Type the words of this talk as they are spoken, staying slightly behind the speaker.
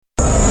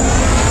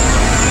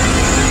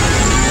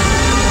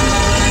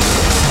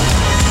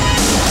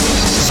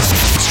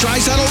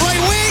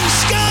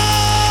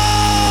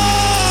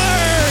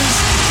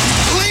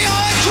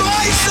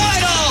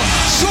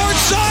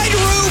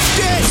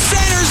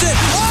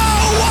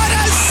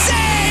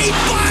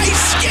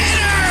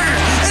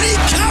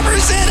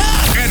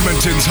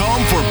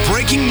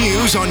breaking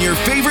news on your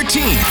favorite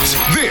teams.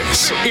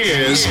 This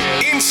is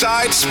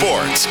Inside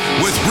Sports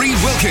with Reed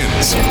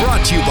Wilkins.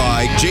 Brought to you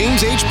by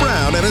James H.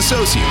 Brown and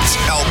Associates,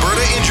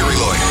 Alberta Injury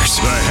Lawyers,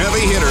 the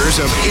heavy hitters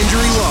of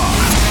injury law.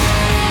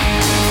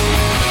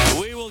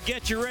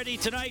 Get you ready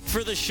tonight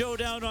for the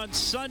showdown on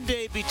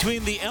Sunday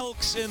between the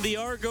Elks and the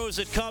Argos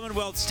at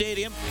Commonwealth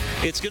Stadium.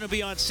 It's going to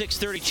be on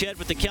 6:30, Ched,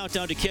 with the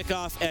countdown to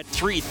kickoff at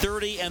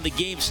 3:30 and the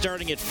game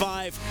starting at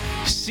 5.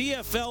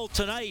 CFL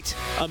tonight,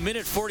 a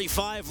minute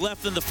 45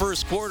 left in the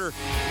first quarter.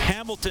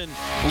 Hamilton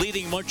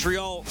leading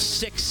Montreal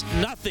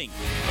 6-0.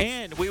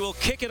 And we will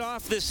kick it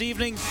off this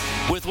evening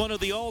with one of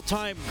the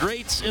all-time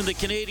greats in the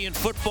Canadian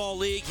Football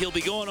League. He'll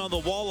be going on the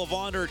Wall of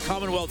Honor at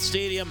Commonwealth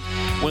Stadium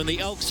when the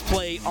Elks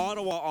play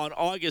Ottawa on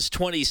August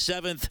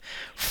 27th.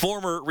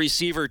 Former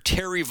receiver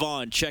Terry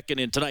Vaughn checking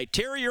in tonight.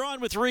 Terry, you're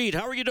on with Reed.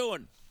 How are you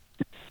doing?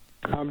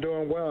 I'm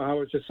doing well. How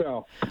about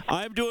yourself?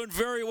 I'm doing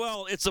very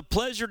well. It's a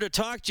pleasure to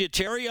talk to you,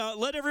 Terry.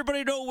 Let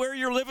everybody know where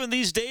you're living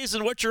these days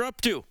and what you're up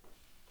to.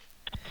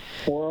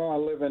 Well, I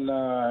live in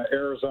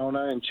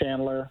Arizona, in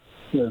Chandler.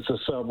 It's a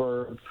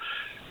suburb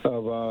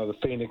of the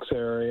Phoenix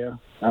area.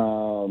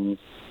 I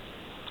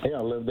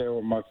live there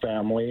with my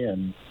family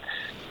and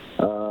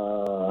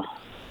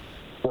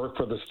work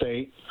for the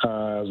state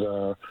as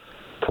a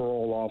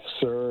parole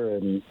officer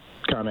and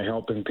kind of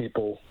helping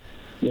people,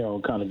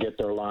 kind of get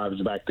their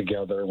lives back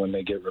together when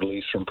they get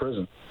released from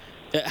prison.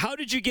 How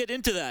did you get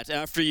into that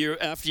after you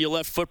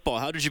left football?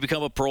 How did you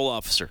become a parole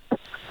officer?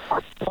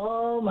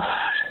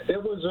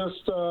 It was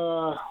just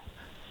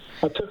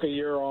I took a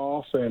year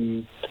off,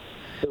 and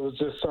it was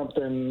just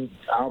something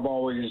I've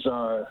always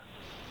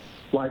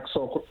liked,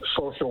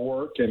 social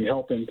work and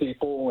helping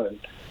people, and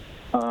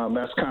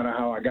that's kind of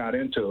how I got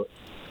into it.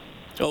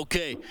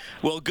 Okay,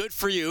 well, good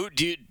for you.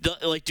 Do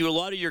a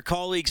lot of your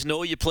colleagues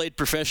know you played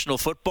professional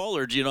football,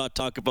 or do you not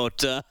talk about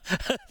that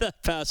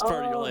past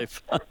part of your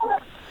life? I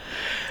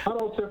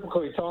don't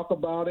typically talk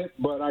about it,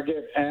 but I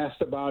get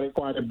asked about it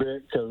quite a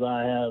bit because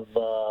I have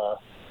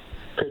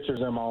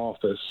pictures in my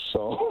office.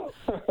 So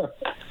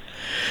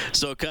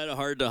kind of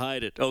hard to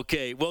hide it.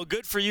 Okay, well,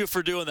 good for you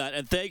for doing that,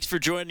 and thanks for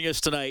joining us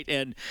tonight.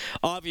 And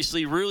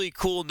obviously, really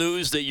cool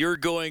news that you're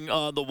going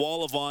on the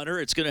Wall of Honor.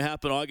 It's going to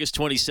happen August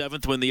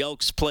 27th when the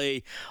Elks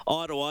play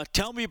Ottawa.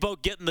 Tell me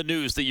about getting the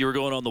news that you were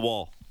going on the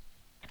Wall.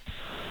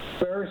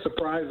 Very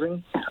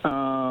surprising.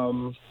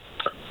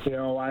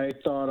 I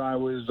thought I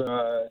was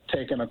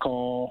taking a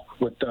call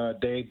with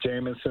Dave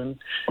Jamieson,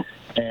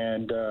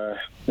 and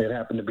it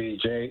happened to be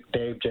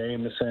Dave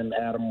Jamieson,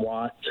 Adam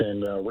Watts,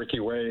 and Ricky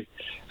Ray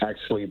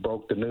actually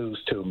broke the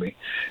news to me.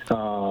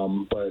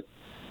 But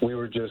we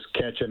were just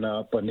catching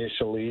up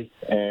initially,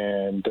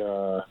 and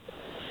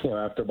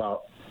after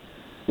about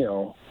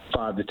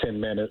 5 to 10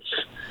 minutes,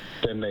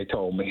 then they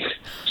told me.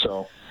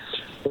 So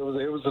it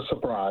was a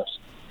surprise.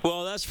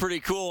 Well, that's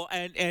pretty cool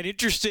and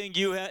interesting.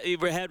 You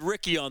had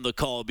Ricky on the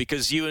call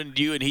because you and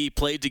he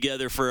played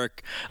together for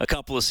a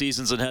couple of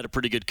seasons and had a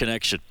pretty good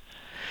connection.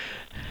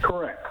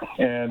 Correct.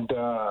 And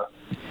so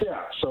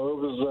it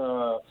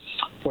was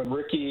when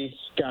Ricky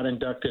got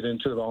inducted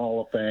into the Hall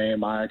of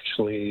Fame. I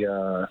actually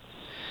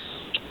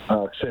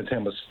sent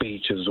him a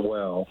speech as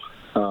well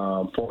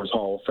for his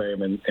Hall of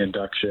Fame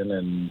induction,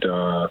 and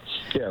so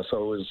it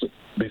was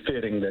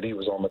befitting that he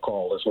was on the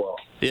call as well.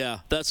 Yeah,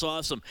 that's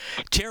awesome.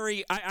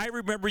 Terry, I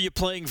remember you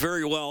playing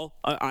very well.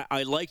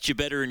 I liked you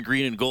better in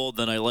green and gold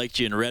than I liked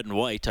you in red and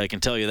white. I can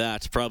tell you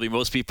that. Probably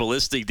most people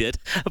listening did.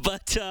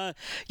 But, and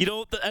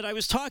I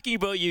was talking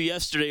about you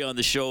yesterday on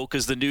the show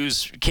because the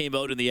news came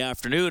out in the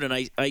afternoon, and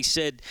I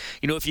said,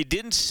 if you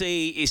didn't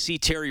see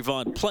Terry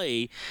Vaughn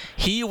play,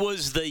 he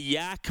was the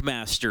yak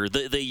master,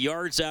 the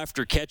yards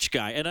after catch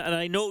guy. And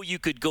I know you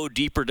could go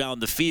deeper down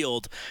the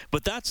field,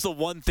 but that's the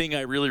one thing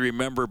I really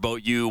remember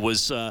about you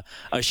was a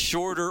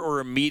shorter or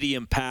a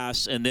medium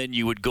pass, and then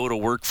you would go to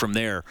work from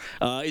there.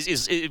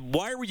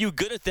 Why were you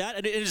good at that?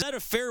 And is that a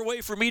fair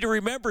way for me to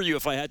remember you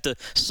if I had to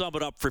sum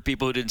it up for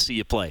people who didn't see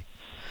you play?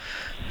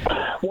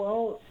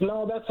 Well,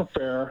 no, that's a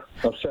fair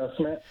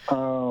assessment.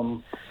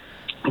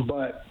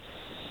 But,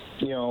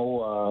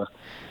 when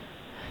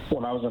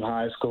I was in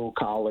high school,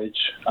 college,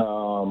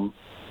 I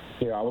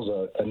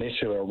was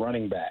initially a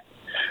running back.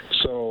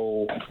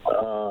 So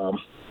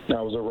I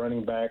was a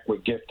running back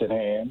with gifted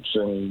hands,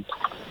 and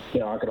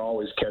I could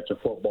always catch a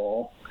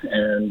football.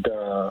 And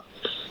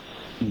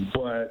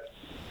but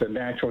the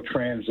natural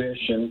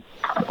transition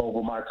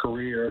over my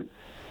career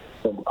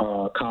from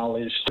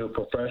college to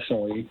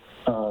professionally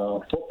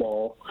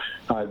football,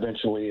 I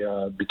eventually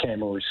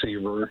became a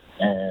receiver,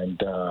 and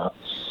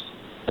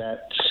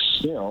that's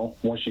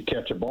once you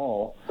catch a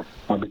ball,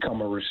 I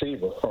become a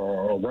receiver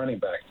or a running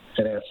back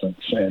in essence,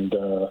 and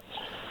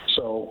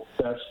so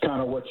that's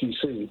kind of what you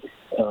see.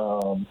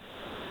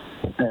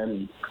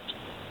 And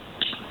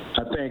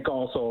I think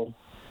also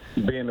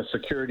being a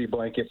security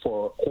blanket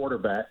for a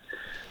quarterback,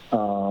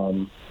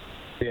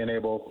 being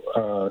able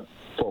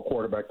for a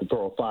quarterback to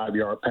throw a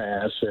 5-yard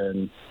pass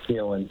and,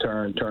 in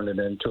turn turn it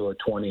into a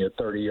 20 or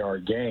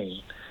 30-yard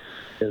gain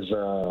is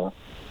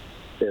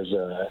is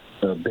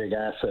a big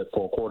asset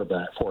for a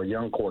quarterback, for a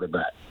young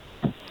quarterback.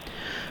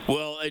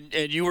 Well,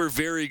 and you were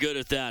very good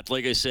at that.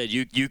 Like I said,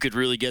 you could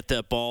really get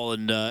that ball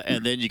and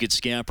then you could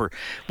scamper.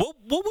 What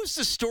was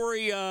the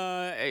story?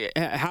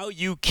 How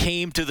you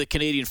came to the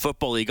Canadian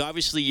Football League?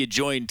 Obviously, you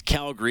joined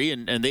Calgary,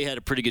 and they had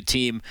a pretty good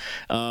team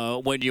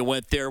when you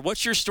went there.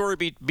 What's your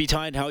story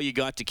behind how you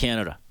got to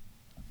Canada?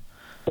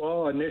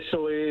 Well,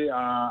 initially,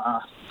 I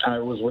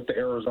was with the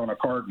Arizona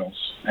Cardinals,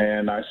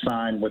 and I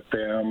signed with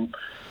them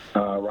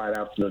right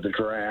after the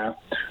draft,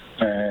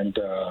 and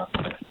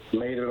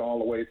made it all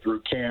the way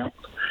through camp,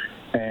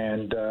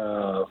 and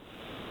had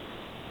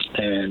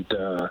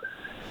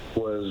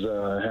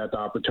the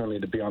opportunity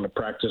to be on the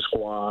practice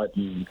squad,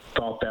 and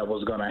thought that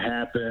was going to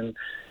happen,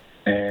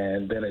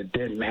 and then it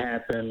didn't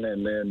happen,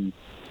 and then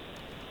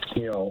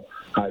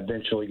I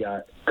eventually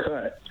got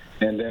cut,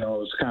 and then I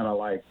was kind of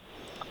like,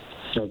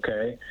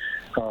 okay.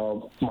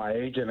 My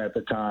agent at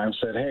the time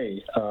said,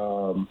 hey,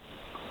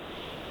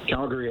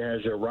 Calgary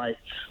has your rights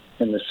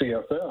in the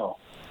CFL.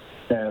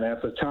 And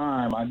at the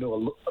time, I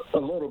knew a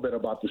little bit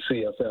about the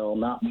CFL,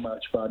 not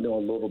much, but I knew a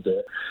little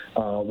bit.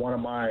 One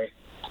of my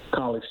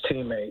college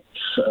teammates,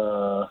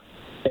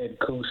 Ed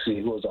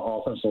Kusi, who was an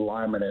offensive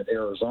lineman at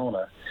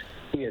Arizona,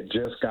 he had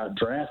just got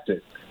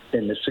drafted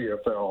in the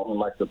CFL in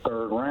like the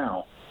third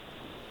round.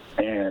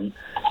 And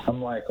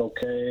I'm like,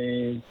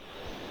 okay,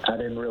 I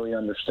didn't really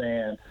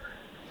understand,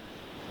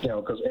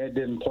 because Ed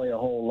didn't play a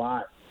whole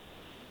lot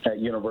at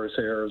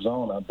University of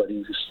Arizona, but he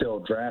was still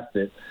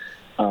drafted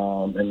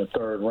in the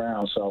third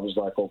round. So I was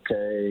like,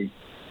 okay,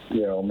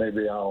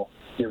 maybe I'll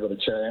give it a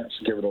chance,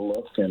 give it a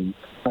look, and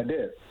I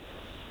did.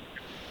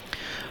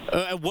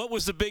 What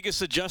was the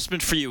biggest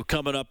adjustment for you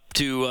coming up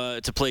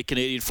to play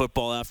Canadian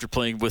football after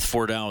playing with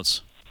Fort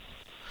Downs?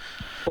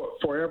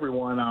 For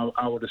everyone,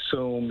 I would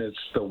assume it's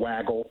the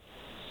waggle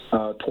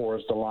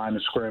towards the line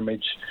of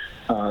scrimmage,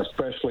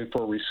 especially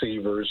for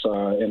receivers.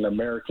 In the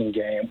American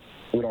game,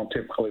 we don't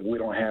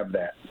have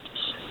that.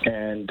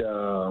 And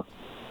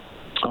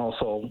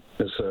also,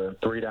 it's a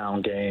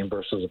 3-down game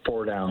versus a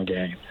 4-down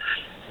game.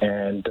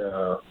 And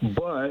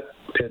but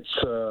it's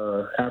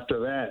after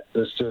that,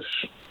 it's just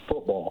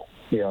football.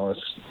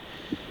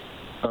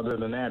 Other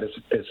than that,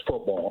 it's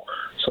football.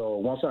 So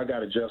once I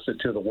got adjusted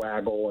to the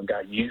waggle and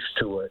got used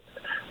to it,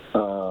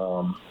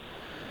 I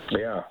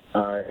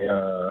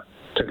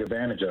took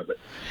advantage of it.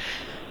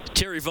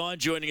 Terry Vaughn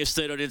joining us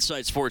tonight on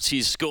Inside Sports.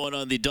 He's going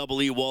on the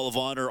Double E Wall of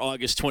Honor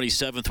August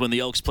 27th when the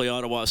Elks play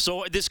Ottawa.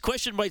 So this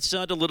question might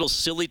sound a little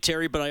silly,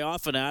 Terry, but I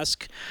often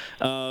ask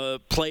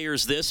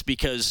players this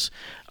because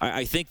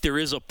I think there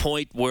is a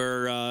point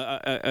where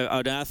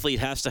an athlete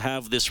has to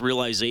have this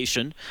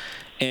realization,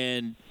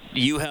 and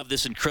you have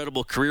this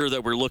incredible career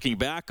that we're looking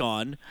back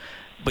on,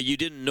 but you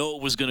didn't know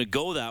it was going to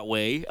go that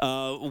way.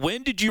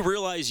 When did you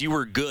realize you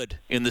were good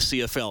in the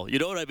CFL? You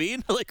know what I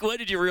mean? Like, when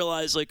did you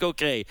realize, like,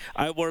 okay,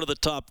 I'm one of the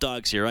top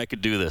dogs here. I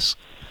could do this.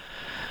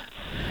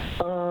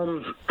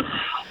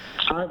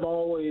 I've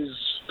always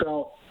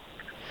felt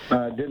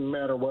didn't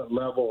matter what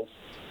level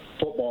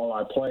football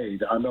I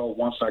played. I know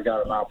once I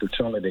got an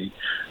opportunity,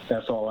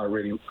 that's all I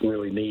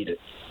really needed.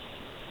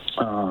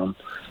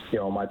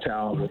 My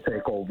talent would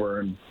take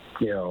over, and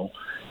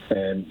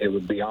and it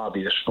would be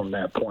obvious from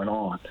that point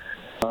on.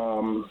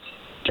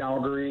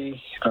 Calgary,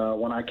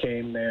 when I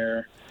came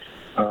there,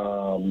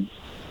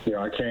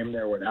 I came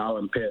there with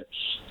Alan Pitts,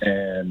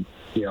 and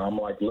I'm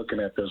like looking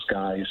at this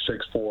guy. He's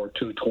 6'4",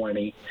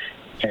 220,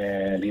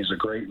 and he's a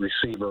great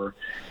receiver.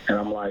 And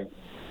I'm like,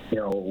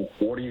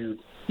 what are you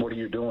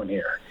doing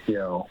here?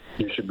 You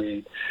should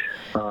be,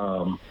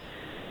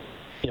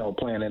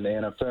 playing in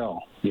the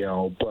NFL.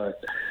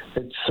 But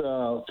it's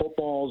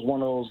football is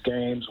one of those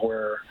games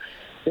where,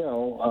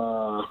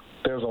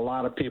 there's a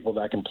lot of people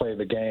that can play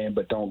the game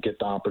but don't get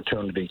the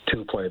opportunity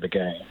to play the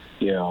game,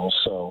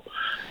 So,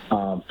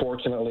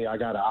 fortunately, I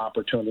got an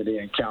opportunity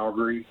in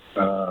Calgary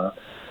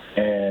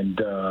and,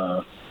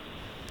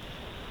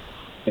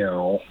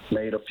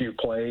 made a few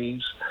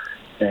plays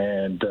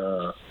and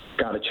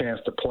got a chance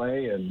to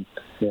play and,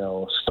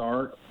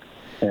 start.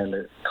 And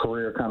the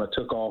career kind of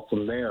took off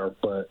from there.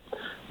 But,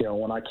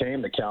 when I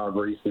came to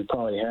Calgary, we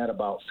probably had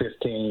about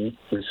 15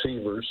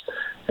 receivers,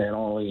 and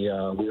only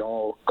we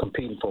all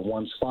competing for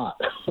one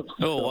spot.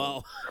 Oh,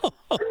 wow.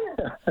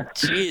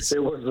 Jeez.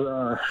 It was,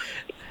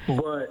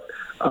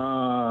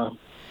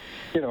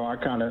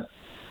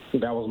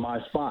 that was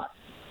my spot.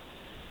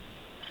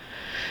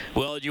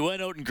 Well, you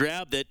went out and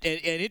grabbed it.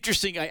 And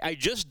interesting, I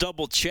just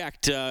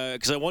double-checked,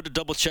 because I wanted to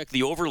double-check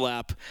the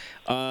overlap.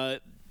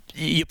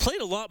 You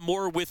played a lot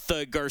more with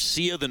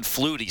Garcia than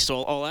Flutie,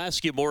 so I'll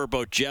ask you more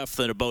about Jeff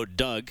than about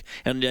Doug.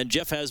 And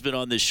Jeff has been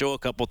on this show a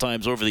couple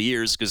times over the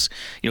years because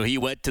he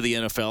went to the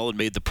NFL and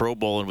made the Pro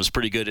Bowl and was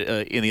pretty good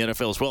in the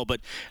NFL as well.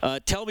 But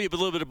tell me a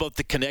little bit about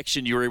the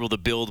connection you were able to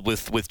build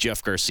with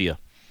Jeff Garcia.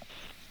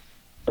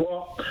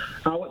 Well,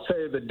 I would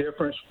say the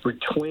difference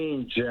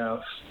between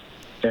Jeff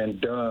and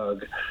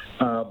Doug,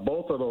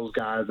 both of those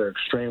guys are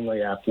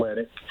extremely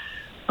athletic,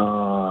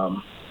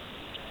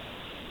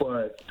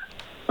 but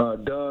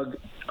Doug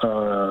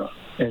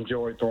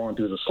enjoyed throwing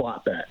through the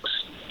slot backs,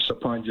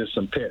 Sapunjas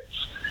and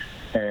Pitts.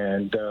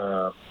 And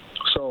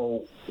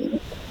so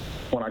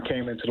when I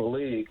came into the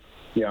league,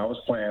 I was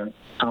playing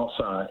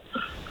outside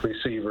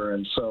receiver,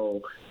 and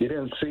so you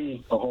didn't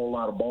see a whole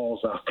lot of balls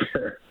out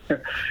there.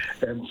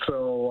 And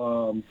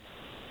so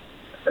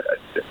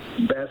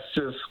that's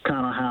just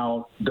kind of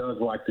how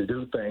Doug liked to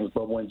do things.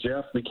 But when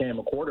Jeff became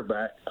a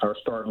quarterback, our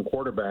starting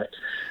quarterback,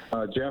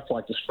 Jeff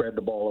liked to spread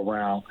the ball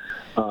around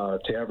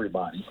to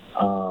everybody.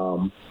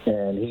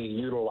 And he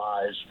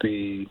utilized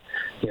the,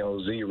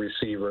 Z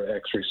receiver,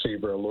 X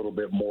receiver a little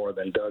bit more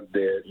than Doug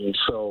did. And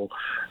so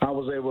I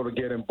was able to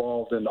get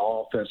involved in the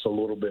offense a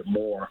little bit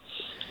more.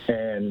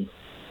 And,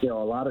 a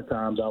lot of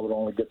times I would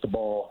only get the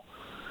ball,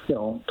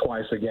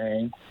 twice a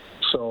game.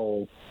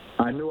 So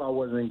I knew I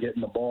wasn't getting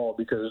the ball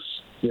because,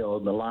 the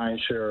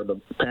lion's share of the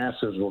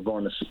passes were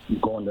going to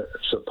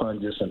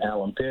Sapunjas and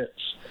Alan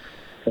Pitts.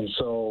 And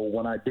so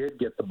when I did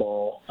get the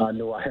ball, I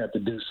knew I had to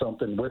do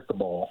something with the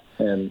ball.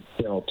 And,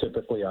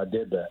 typically I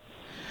did that.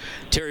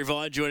 Terry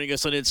Vaughn joining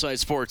us on Inside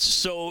Sports.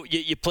 So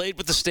you played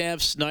with the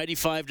Stamps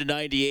 95 to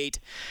 98.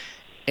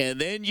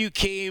 And then you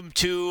came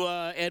to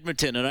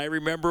Edmonton, and I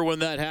remember when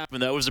that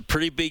happened. That was a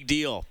pretty big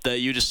deal that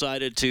you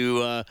decided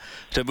to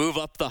move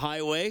up the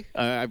highway.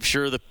 I'm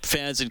sure the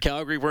fans in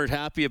Calgary weren't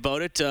happy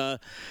about it.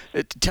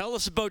 Tell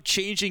us about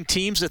changing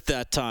teams at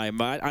that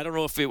time. I don't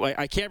know if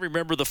I can't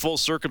remember the full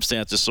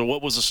circumstances. So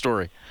what was the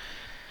story?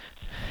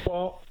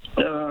 Well,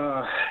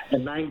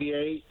 in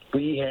 '98,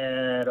 we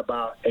had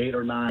about 8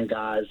 or 9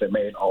 guys that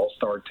made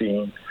All-Star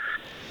team,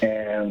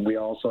 and we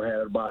also had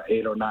about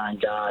 8 or 9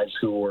 guys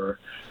who were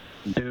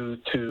due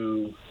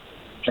to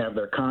have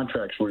their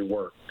contracts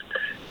reworked.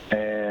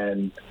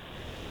 And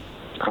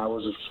I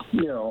was,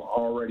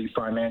 already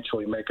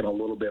financially making a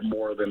little bit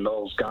more than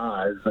those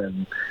guys.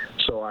 And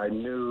so I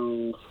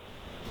knew,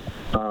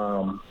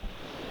 I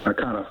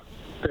kind of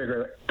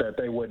figured that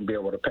they wouldn't be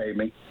able to pay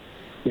me,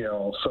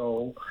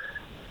 so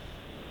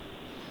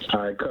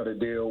I cut a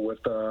deal with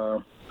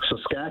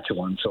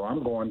Saskatchewan. So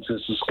I'm going to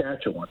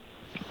Saskatchewan.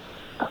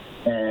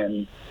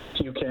 And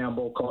Hugh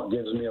Campbell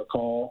gives me a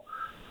call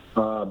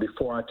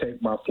before I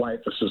take my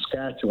flight to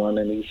Saskatchewan,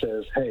 and he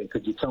says, "Hey,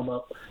 could you come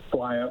up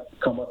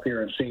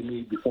here and see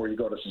me before you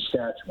go to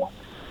Saskatchewan?"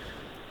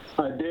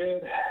 I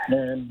did,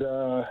 and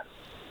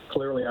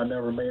clearly I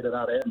never made it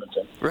out of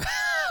Edmonton.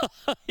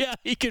 Yeah,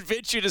 he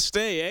convinced you to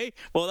stay, eh?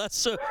 Well,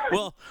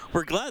 well,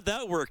 we're glad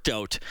that worked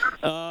out.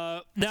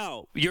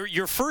 Now,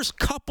 your first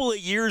couple of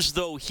years,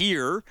 though,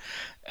 here,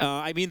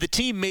 the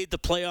team made the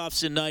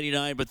playoffs in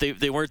 '99, but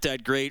they weren't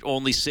that great.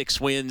 Only 6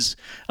 wins,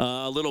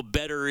 a little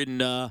better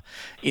in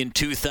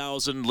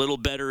 2000, a little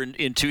better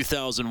in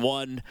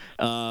 2001,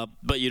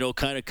 but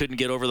kind of couldn't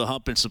get over the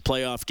hump in some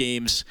playoff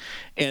games.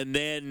 And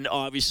then,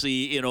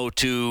 obviously,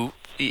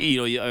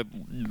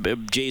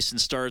 Jason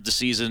started the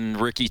season,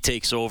 Ricky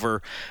takes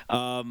over.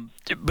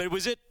 But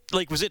was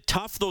it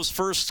tough those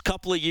first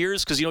couple of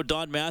years? Because,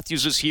 Don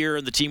Matthews was here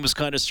and the team was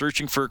kind of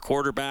searching for a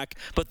quarterback.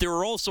 But there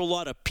were also a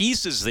lot of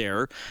pieces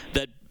there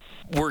that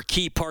were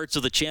key parts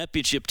of the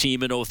championship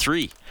team in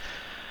 '03.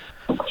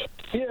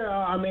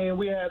 Yeah,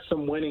 we had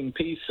some winning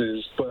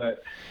pieces,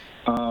 but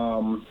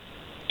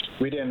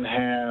we didn't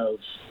have,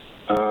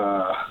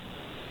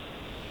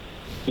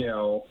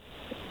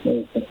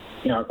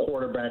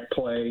 quarterback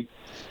play.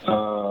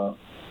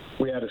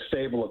 We had a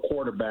stable of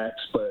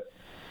quarterbacks, but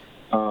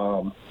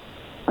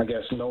I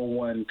guess no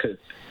one could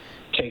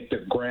take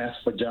the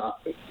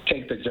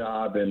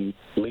job and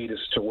lead us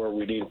to where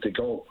we needed to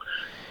go.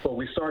 But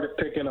we started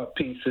picking up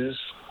pieces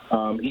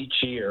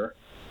each year,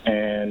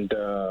 and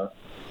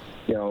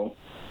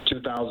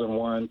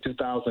 2001,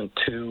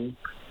 2002,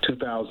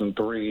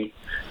 2003,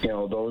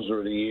 those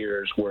were the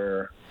years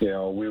where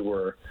we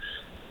were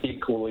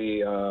equally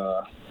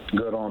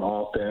good on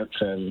offense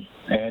and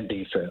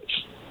defense.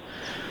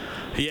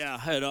 Yeah,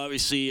 and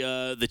obviously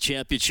the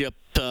championship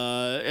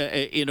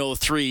in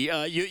 '03.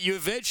 You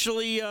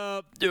eventually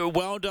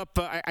wound up,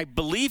 I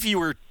believe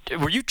were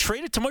you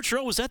traded to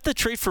Montreal? Was that the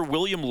trade for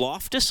William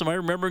Loftus? Am I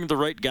remembering the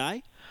right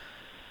guy?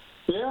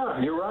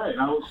 Yeah, you're right.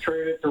 I was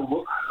traded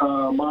to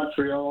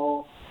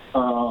Montreal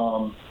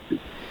for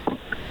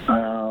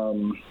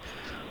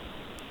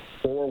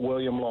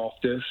William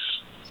Loftus,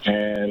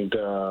 and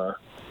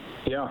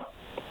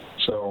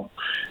so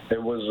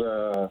it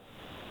was,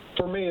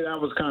 for me, that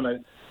was kind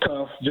of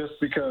tough just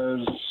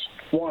because,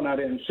 one, I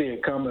didn't see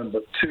it coming,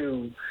 but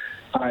two,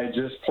 I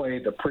just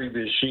played the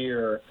previous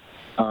year.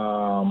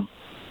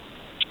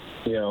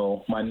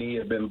 My knee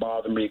had been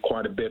bothering me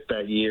quite a bit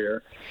that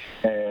year,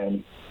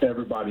 and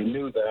everybody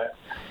knew that.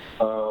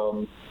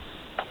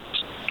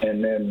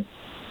 And then,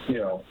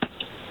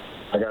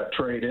 I got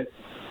traded,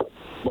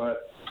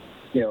 but,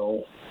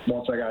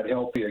 once I got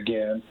healthy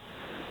again,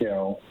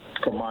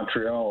 from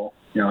Montreal,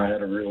 I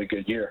had a really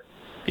good year.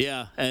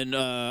 Yeah, and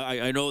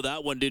I know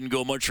that one didn't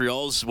go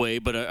Montreal's way,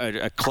 but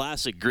a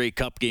classic Grey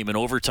Cup game in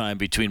overtime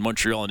between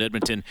Montreal and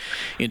Edmonton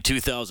in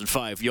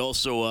 2005. You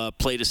also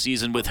played a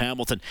season with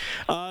Hamilton.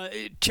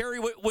 Terry,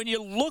 when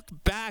you look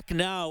back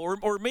now,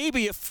 or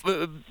maybe if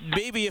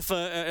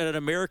an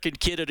American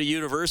kid at a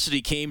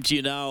university came to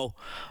you now,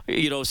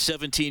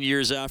 17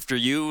 years after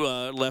you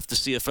left the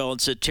CFL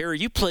and said, Terry,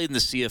 you played in the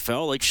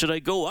CFL. Like, should I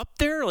go up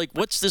there? Like,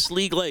 what's this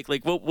league like?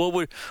 Like, what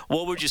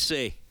would you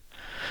say?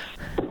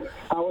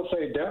 I would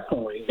say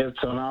definitely it's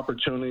an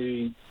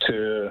opportunity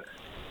to,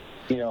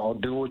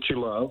 do what you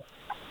love,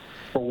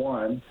 for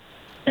one.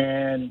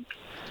 And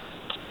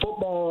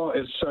football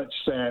is such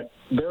that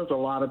there's a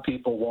lot of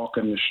people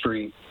walking the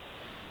street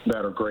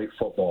that are great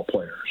football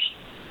players,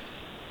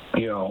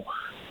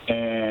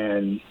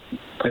 and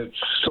it's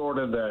sort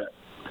of that,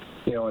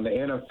 in the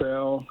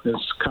NFL,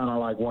 it's kind of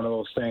like one of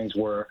those things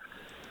where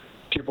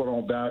people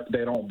don't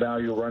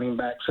value running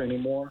backs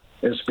anymore.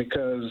 It's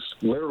because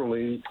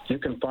literally you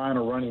can find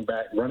a running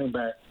back. Running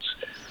backs,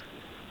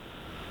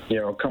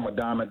 come a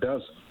dime a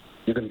dozen.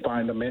 You can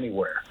find them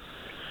anywhere.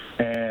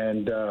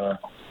 And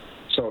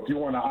so if you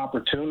want an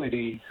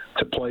opportunity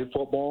to play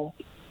football,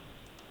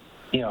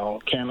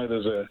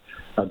 Canada's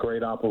a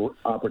great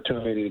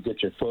opportunity to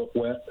get your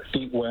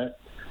feet wet.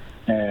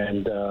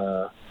 And,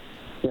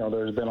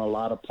 there's been a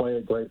lot of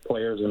great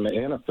players in the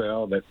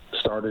NFL that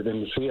started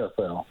in the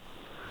CFL.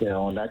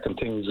 And that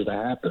continues to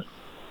happen.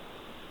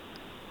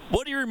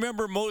 What do you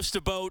remember most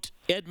about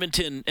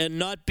Edmonton and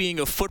not being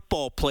a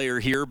football player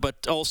here,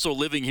 but also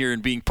living here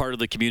and being part of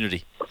the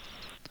community?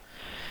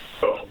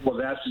 Well,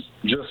 that's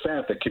just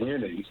that, the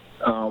community.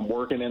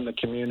 Working in the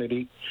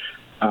community,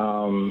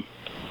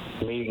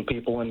 meeting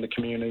people in the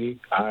community.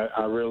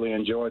 I really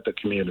enjoyed the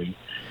community.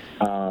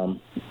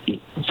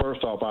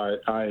 First off,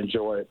 I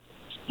enjoyed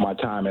my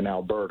time in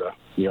Alberta.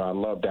 I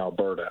loved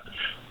Alberta.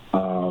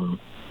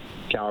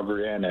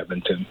 Calgary and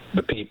Edmonton,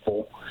 the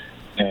people,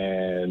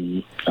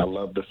 and I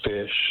love the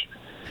fish,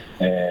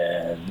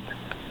 and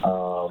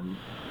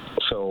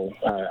so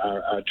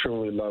I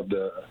truly love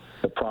the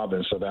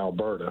province of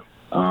Alberta.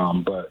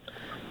 But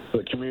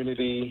the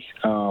community,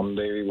 both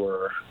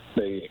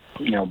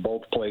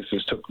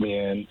places took me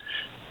in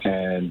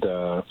and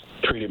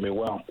treated me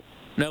well.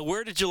 Now,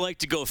 where did you like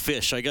to go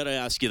fish? I got to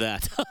ask you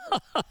that.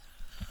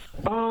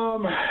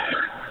 Well,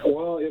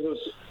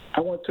 I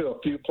went to a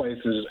few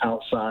places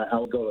outside. I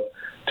would go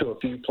to a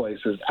few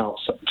places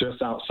just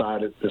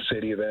outside of the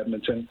city of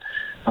Edmonton.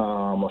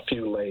 A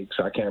few lakes.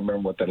 I can't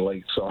remember what the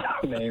lakes are,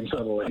 names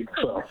of the lakes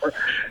are.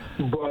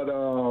 But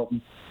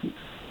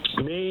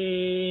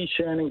me,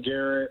 Shannon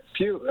Garrett,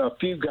 a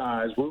few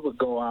guys, we would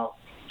go out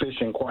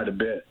fishing quite a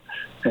bit.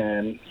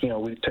 And,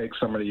 we'd take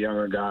some of the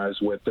younger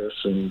guys with us,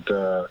 and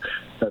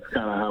that's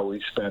kind of how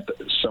we spent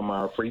some of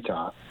our free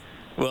time.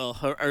 Well,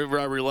 a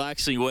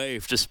relaxing way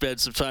to spend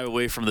some time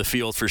away from the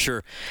field for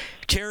sure.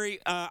 Terry,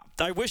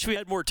 I wish we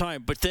had more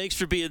time, but thanks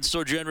for being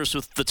so generous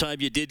with the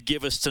time you did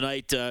give us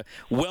tonight.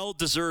 Well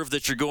deserved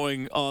that you're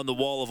going on the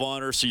Wall of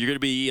Honor, so you're going to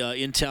be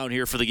in town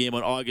here for the game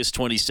on August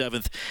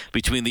 27th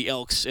between the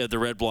Elks and the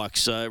Red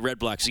Blacks.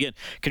 Again,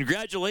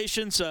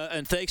 congratulations,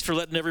 and thanks for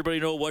letting everybody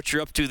know what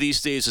you're up to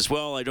these days as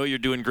well. I know you're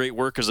doing great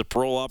work as a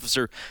parole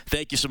officer.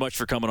 Thank you so much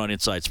for coming on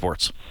Inside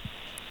Sports.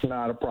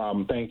 Not a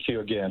problem. Thank you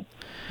again.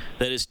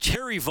 That is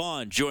Terry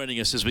Vaughn joining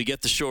us as we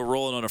get the show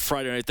rolling on a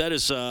Friday night. That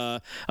is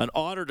an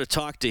honor to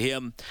talk to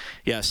him.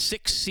 Yeah,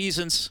 6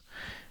 seasons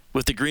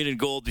with the Green and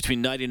Gold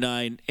between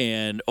 99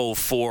 and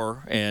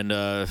 04. And,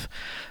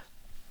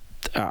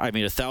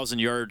 1,000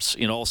 yards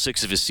in all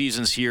 6 of his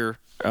seasons here.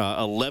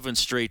 11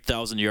 straight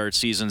 1,000-yard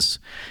seasons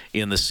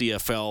in the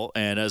CFL,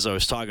 and as I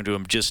was talking to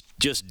him, just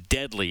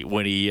deadly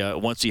when he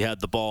once he had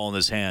the ball in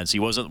his hands. He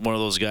wasn't one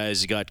of those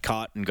guys who got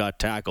caught and got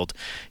tackled.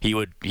 He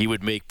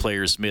would make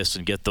players miss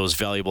and get those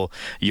valuable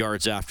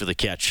yards after the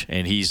catch,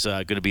 and he's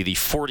going to be the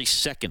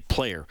 42nd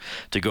player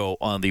to go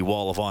on the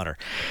Wall of Honor.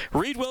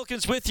 Reed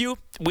Wilkins with you.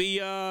 We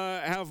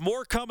have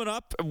more coming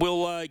up.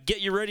 We'll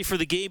get you ready for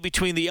the game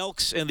between the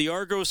Elks and the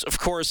Argos, of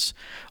course,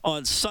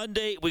 on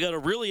Sunday. We got a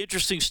really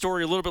interesting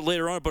story a little bit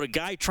later on about a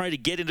guy trying to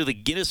get into the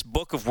Guinness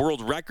Book of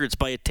World Records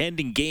by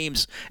attending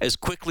games as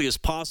quickly as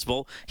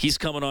possible. He's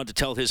coming on to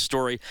tell his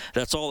story.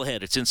 That's all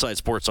ahead. It's Inside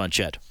Sports on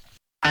Ched.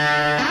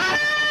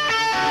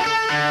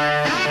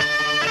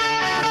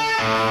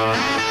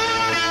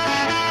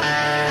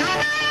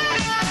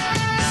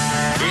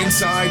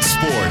 Inside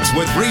Sports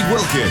with Reed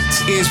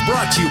Wilkins is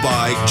brought to you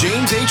by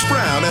James H.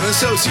 Brown and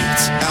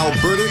Associates,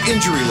 Alberta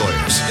Injury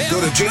Lawyers. Go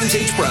to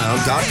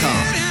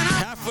jameshbrown.com.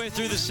 Halfway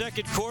through the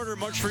second quarter,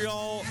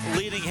 Montreal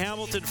leading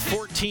Hamilton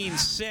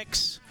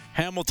 14-6.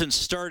 Hamilton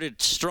started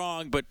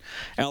strong, but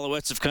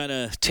Alouettes have kind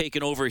of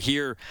taken over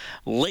here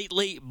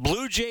lately.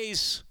 Blue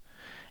Jays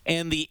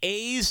and the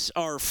A's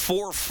are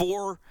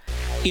 4-4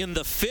 in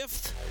the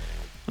 5th.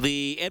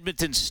 The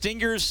Edmonton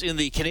Stingers in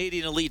the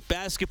Canadian Elite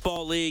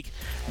Basketball League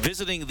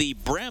visiting the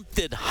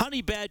Brampton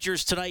Honey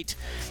Badgers tonight,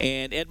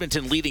 and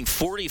Edmonton leading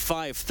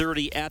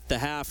 45-30 at the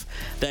half.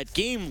 That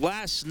game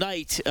last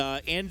night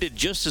ended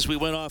just as we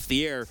went off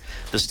the air.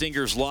 The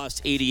Stingers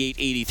lost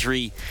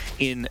 88-83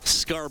 in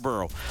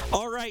Scarborough.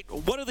 All right,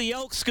 what are the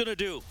Elks going to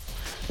do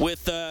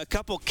with a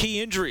couple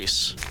key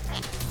injuries?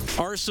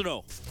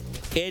 Arsenault,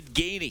 Ed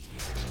Gainey,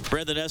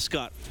 Brendan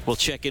Escott. We'll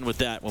check in with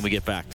that when we get back.